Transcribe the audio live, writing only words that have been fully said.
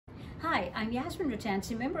Hi, I'm Yasmin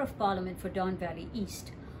Ratansi, Member of Parliament for Don Valley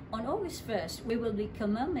East. On August 1st, we will be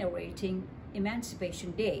commemorating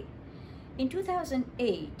Emancipation Day. In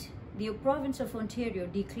 2008, the province of Ontario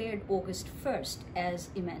declared August 1st as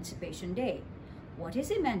Emancipation Day. What is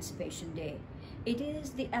Emancipation Day? It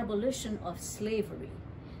is the abolition of slavery.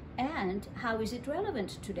 And how is it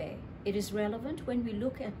relevant today? It is relevant when we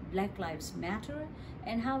look at Black Lives Matter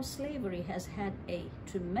and how slavery has had a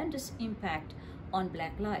tremendous impact on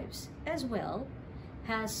Black lives. As well,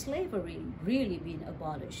 has slavery really been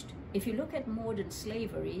abolished? If you look at modern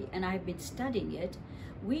slavery, and I've been studying it,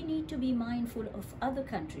 we need to be mindful of other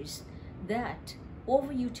countries that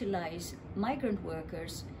overutilize migrant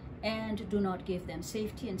workers and do not give them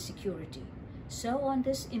safety and security. So on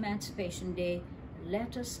this Emancipation Day,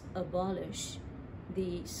 let us abolish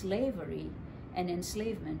the slavery and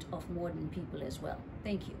enslavement of modern people as well.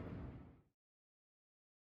 Thank you.